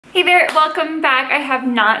Hey there, welcome back. I have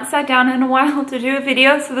not sat down in a while to do a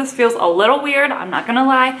video, so this feels a little weird, I'm not gonna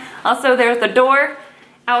lie. Also, there's a door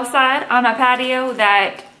outside on my patio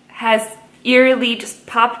that has eerily just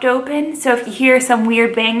popped open, so if you hear some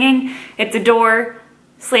weird banging, it's a door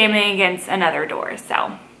slamming against another door,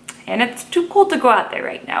 so. And it's too cold to go out there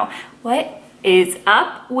right now. What is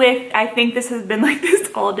up with, I think this has been like this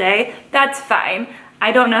all day. That's fine.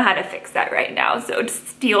 I don't know how to fix that right now, so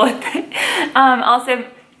just deal with it. Also,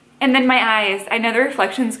 and then my eyes. I know the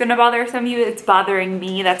reflection's gonna bother some of you. It's bothering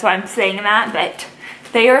me, that's why I'm saying that, but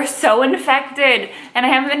they are so infected and I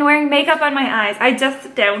haven't been wearing makeup on my eyes. I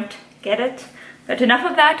just don't get it. But enough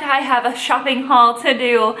of that, I have a shopping haul to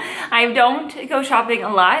do. I don't go shopping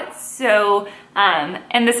a lot, so,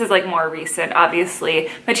 and this is like more recent,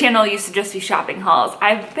 obviously. My channel used to just be shopping hauls.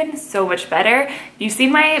 I've been so much better. You see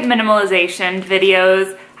my minimalization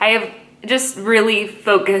videos. I have just really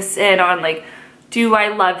focused in on like, do I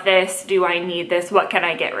love this? Do I need this? What can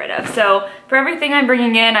I get rid of? So for everything I'm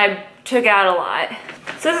bringing in, I took out a lot.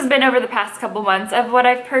 So this has been over the past couple months of what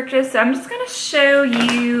I've purchased. So I'm just gonna show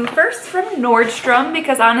you first from Nordstrom,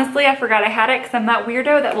 because honestly, I forgot I had it because I'm that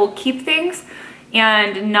weirdo that will keep things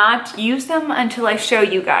and not use them until I show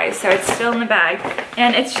you guys. So it's still in the bag.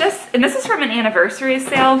 And it's just, and this is from an anniversary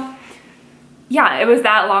sale. Yeah, it was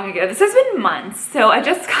that long ago. This has been months. So I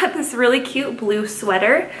just got this really cute blue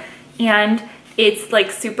sweater and it's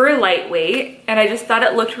like super lightweight and I just thought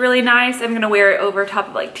it looked really nice. I'm gonna wear it over top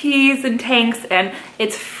of like tees and tanks, and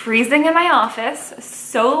it's freezing in my office,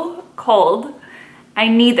 so cold. I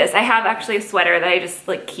need this. I have actually a sweater that I just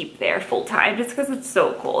like keep there full time just because it's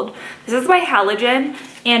so cold. This is by Halogen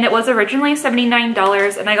and it was originally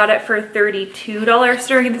 $79 and I got it for $32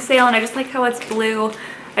 during the sale, and I just like how it's blue.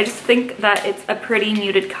 I just think that it's a pretty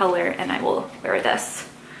muted color and I will wear this.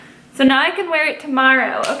 So now I can wear it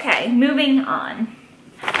tomorrow. Okay, moving on.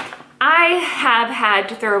 I have had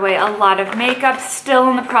to throw away a lot of makeup, still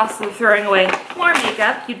in the process of throwing away more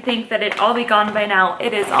makeup. You'd think that it'd all be gone by now.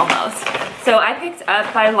 It is almost. So I picked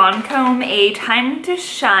up by Lancome a Time to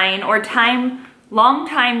Shine, or Long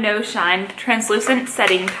Time No Shine translucent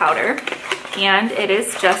setting powder. And it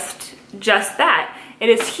is just that. It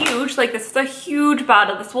is huge, like this is a huge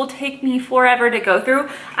bottle. This will take me forever to go through.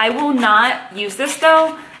 I will not use this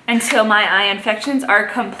though until my eye infections are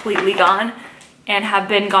completely gone and have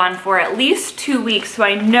been gone for at least 2 weeks, so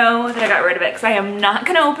I know that I got rid of it, because I am not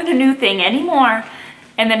gonna open a new thing anymore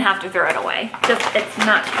and then have to throw it away. Just, it's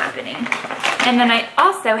not happening. And then I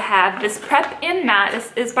also have this Prep In Matte.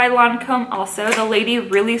 This is by Lancome also. The lady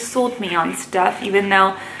really sold me on stuff, even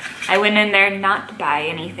though I went in there not to buy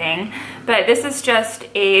anything. But this is just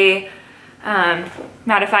a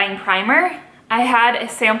mattifying primer. I had a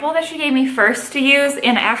sample that she gave me first to use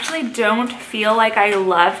and I actually don't feel like I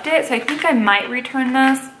loved it, so I think I might return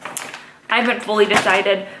this. I haven't fully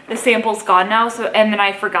decided. The sample's gone now, so, and then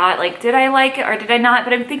I forgot, like, did I like it or did I not?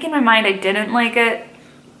 But I'm thinking in my mind I didn't like it.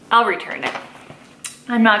 I'll return it.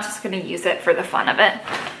 I'm not just gonna use it for the fun of it.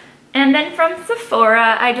 And then from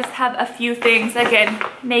Sephora, I just have a few things. Again,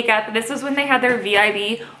 makeup. This was when they had their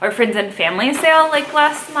VIB or Friends and Family sale like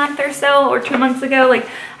last month or so, or 2 months ago. Like,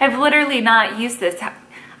 I've literally not used this.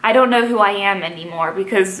 I don't know who I am anymore,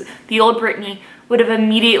 because the old Brittany would have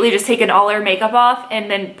immediately just taken all her makeup off and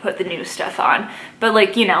then put the new stuff on. But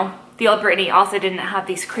like, you know, the old Brittany also didn't have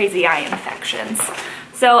these crazy eye infections.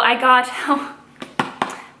 So I got,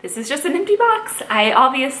 this is just an empty box. I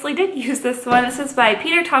obviously did use this one. This is by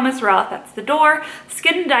Peter Thomas Roth. That's the door.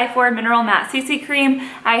 Skin to Die For Mineral Matte CC Cream.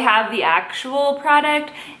 I have the actual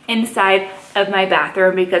product inside of my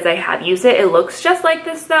bathroom because I have used it. It looks just like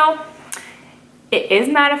this though. It is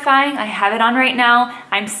mattifying. I have it on right now.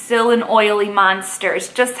 I'm still an oily monster.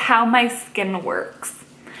 It's just how my skin works.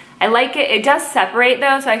 I like it. It does separate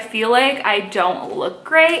though, so I feel like I don't look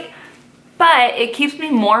great. But it keeps me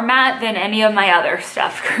more matte than any of my other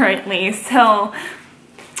stuff currently, so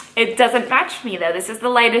it doesn't match me though. This is the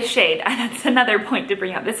lightest shade. That's another point to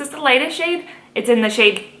bring up. This is the lightest shade. It's in the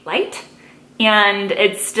shade Light, and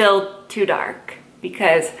it's still too dark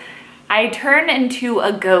because I turn into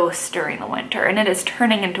a ghost during the winter, and it is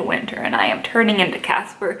turning into winter, and I am turning into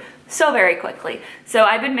Casper so very quickly. So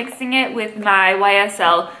I've been mixing it with my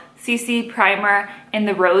YSL CC primer in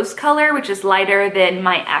the rose color, which is lighter than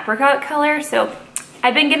my apricot color. So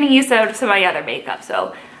I've been getting used to some of my other makeup.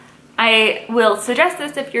 So I will suggest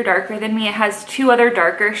this if you're darker than me. It has 2 other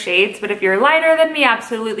darker shades, but if you're lighter than me,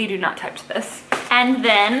 absolutely do not touch this. And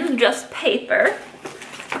then just paper.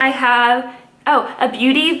 I have, oh, a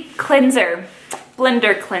beauty cleanser,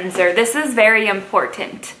 blender cleanser. This is very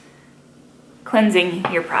important.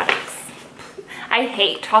 Cleansing your products. I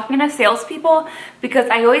hate talking to salespeople because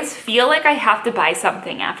I always feel like I have to buy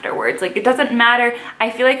something afterwards. Like, it doesn't matter.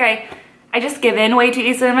 I feel like I just give in way too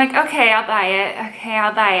easily. I'm like, okay, I'll buy it. Okay,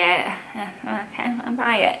 I'll buy it. Okay, I'll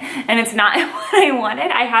buy it. And it's not what I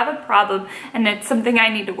wanted. I have a problem, and it's something I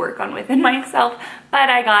need to work on within myself. But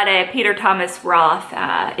I got a Peter Thomas Roth,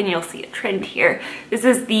 and you'll see a trend here. This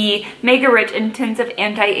is the Mega Rich Intensive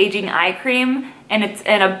Anti-Aging Eye Cream, and it's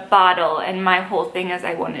in a bottle, and my whole thing is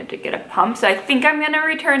I wanted to get a pump. So I think I'm gonna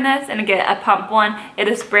return this and get a pump one. It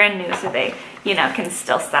is brand new, so they, you know, can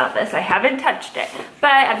still sell this. I haven't touched it,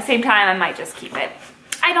 but at the same time, I might just keep it.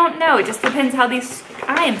 I don't know, it just depends how these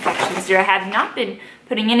eye infections do. I have not been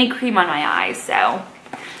putting any cream on my eyes, so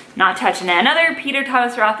not touching it. Another Peter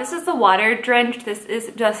Thomas Roth, this is the water drench. This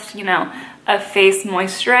is just, you know, a face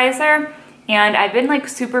moisturizer. And I've been like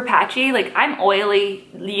super patchy, like I'm oily,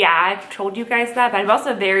 yeah, I've told you guys that, but I'm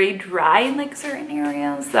also very dry in like certain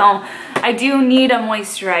areas. So I do need a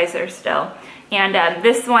moisturizer still. And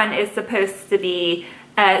this one is supposed to be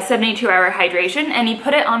 72-hour hydration, and he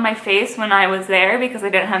put it on my face when I was there because I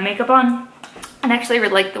didn't have makeup on. And actually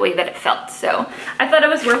really liked the way that it felt, so I thought it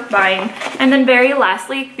was worth buying. And then very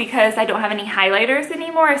lastly, because I don't have any highlighters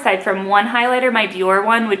anymore, aside from one highlighter, my Dior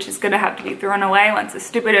one, which is gonna have to be thrown away once the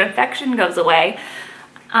stupid infection goes away.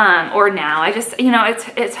 Or now, I just, you know,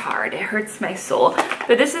 it's hard, it hurts my soul.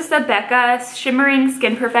 But this is the Becca Shimmering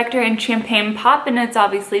Skin Perfector in Champagne Pop, and it's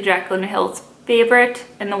obviously Jaclyn Hill's favorite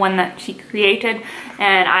and the one that she created.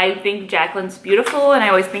 And I think Jaclyn's beautiful, and I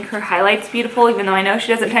always think her highlight's beautiful, even though I know she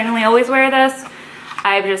doesn't technically always wear this.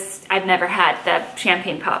 I've never had the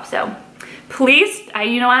Champagne Pop, so please,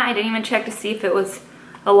 you know what, I didn't even check to see if it was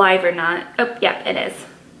alive or not. Oh, yeah, it is.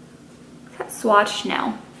 Is that swatched?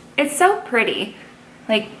 No. It's so pretty.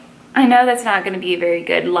 Like, I know that's not gonna be very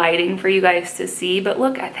good lighting for you guys to see, but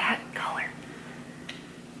look at that color.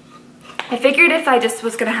 I figured if I just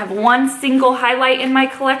was gonna have one single highlight in my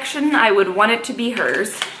collection, I would want it to be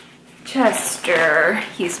hers. Chester,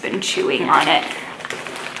 he's been chewing on it.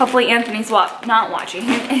 Hopefully Anthony's not watching.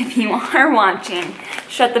 If you are watching,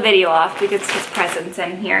 shut the video off because his present's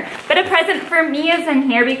in here. But a present for me is in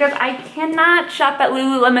here because I cannot shop at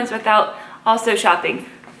Lululemon's without also shopping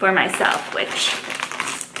for myself, which,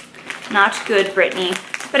 not good, Brittany.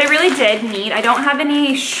 But I really did need, I don't have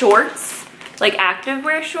any shorts, like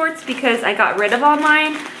activewear shorts, because I got rid of all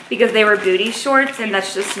mine because they were booty shorts, and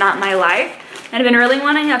that's just not my life. And I've been really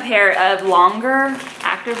wanting a pair of longer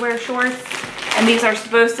activewear shorts, and these are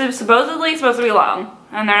supposedly supposed to be long,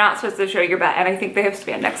 and they're not supposed to show your butt, and I think they have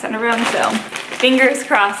spandex under them, so fingers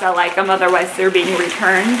crossed I like them, otherwise they're being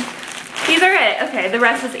returned. These are it. Okay, the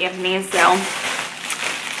rest is Anthony's, so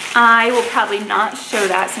I will probably not show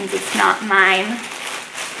that since it's not mine,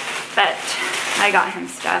 but I got him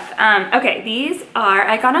stuff. Okay, these are,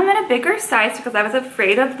 I got them in a bigger size because I was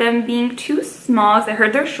afraid of them being too small, because I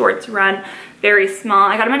heard their shorts run very small.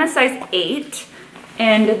 I got them in a size 8,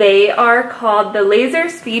 and they are called the Laser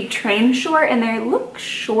Speed Train Short, and they look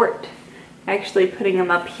short. Actually putting them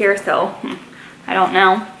up here, so I don't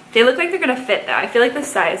know. They look like they're gonna fit though. I feel like the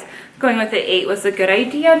size going with the 8 was a good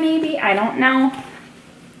idea, maybe, I don't know.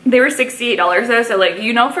 They were $68 though, so like,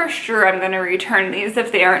 you know for sure I'm gonna return these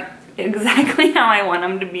if they aren't exactly how I want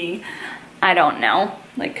them to be. I don't know,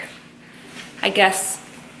 like, I guess,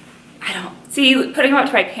 I don't, see, putting them up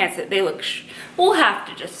to my pants, they look, we'll have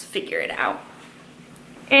to just figure it out.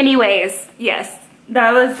 Anyways, yes,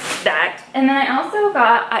 that was that. And then I also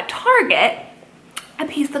got at Target a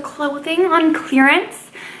piece of clothing on clearance,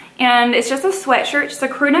 and it's just a sweatshirt, just a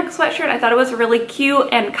crew neck sweatshirt. I thought it was really cute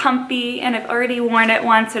and comfy, and I've already worn it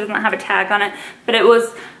once, so it doesn't have a tag on it, but it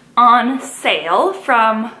was on sale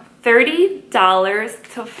from $30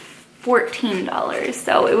 to $14,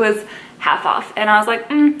 so it was half off, and I was like,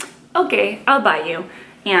 okay, I'll buy you,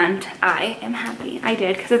 and I am happy I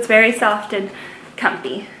did, because it's very soft and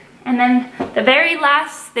comfy. And then the very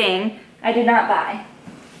last thing I did not buy.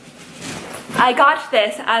 I got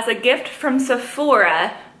this as a gift from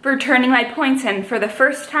Sephora for turning my points in for the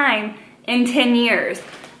first time in 10 years.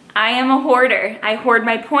 I am a hoarder. I hoard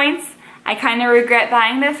my points. I kind of regret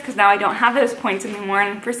buying this because now I don't have those points anymore,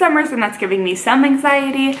 and for some reason that's giving me some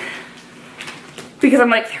anxiety because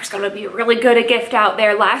I'm like, there's gonna be really good a gift out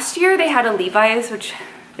there. Last year they had a Levi's, which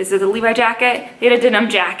this is a Levi jacket. They had a denim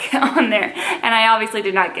jacket on there, and I obviously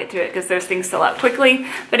did not get to it because those things sell out quickly.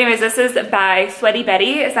 But anyways, this is by Sweaty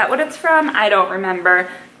Betty. Is that what it's from? I don't remember.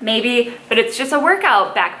 Maybe, but it's just a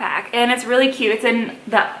workout backpack, and it's really cute. It's in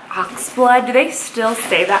the oxblood. Do they still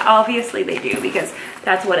say that? Obviously they do, because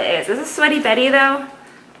that's what it is. Is this Sweaty Betty though?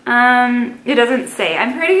 It doesn't say.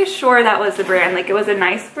 I'm pretty sure that was the brand. Like, it was a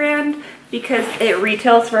nice brand, because it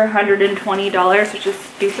retails for $120, which is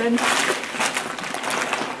stupid.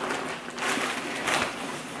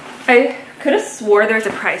 I could have swore there's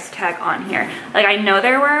a price tag on here. Like, I know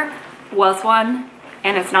there was one,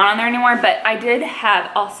 and it's not on there anymore, but I did have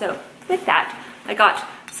also, with that, I got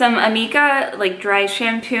some Amika like dry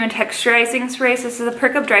shampoo and texturizing sprays. This is a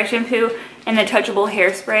Perk Up dry shampoo and a touchable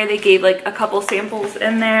hairspray. They gave like a couple samples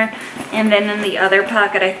in there. And then in the other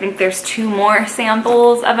pocket, I think there's 2 more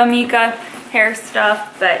samples of Amika hair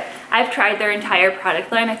stuff, but I've tried their entire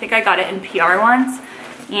product line. I think I got it in PR once,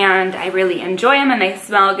 and I really enjoy them and they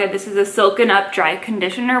smell good. This is a Silken Up dry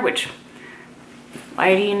conditioner, which,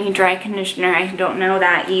 why do you need dry conditioner? I don't know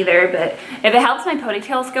that either, but if it helps my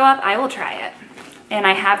ponytails go up, I will try it. And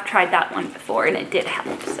I have tried that one before and it did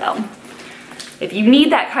help. So if you need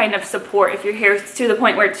that kind of support, if your hair is to the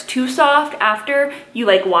point where it's too soft after you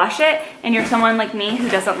like wash it, and you're someone like me who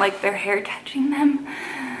doesn't like their hair touching them,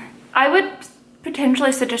 I would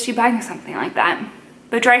potentially suggest you buying something like that.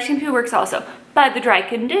 But dry shampoo works also, but the dry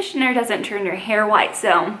conditioner doesn't turn your hair white,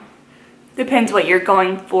 so depends what you're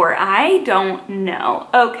going for. I don't know.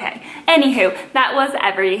 Okay. Anywho, that was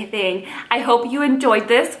everything. I hope you enjoyed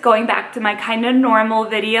this, going back to my kind of normal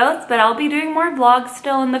videos, but I'll be doing more vlogs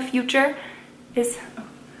still in the future.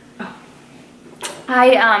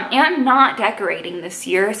 I am not decorating this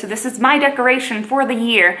year, so this is my decoration for the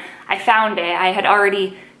year. I found it. I had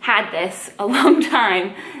already had this a long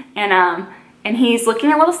time, and he's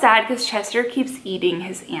looking a little sad because Chester keeps eating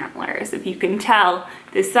his antlers. If you can tell,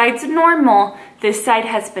 this side's normal, this side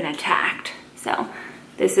has been attacked. So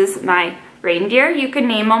this is my reindeer. You can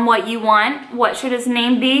name him what you want. What should his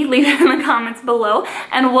name be? Leave it in the comments below,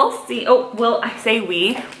 and we'll see. Oh, we'll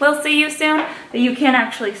see you soon. But you can't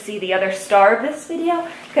actually see the other star of this video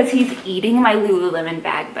because he's eating my Lululemon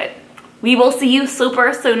bag, but we will see you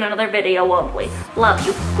super soon in another video, won't we? Love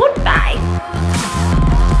you. Goodbye.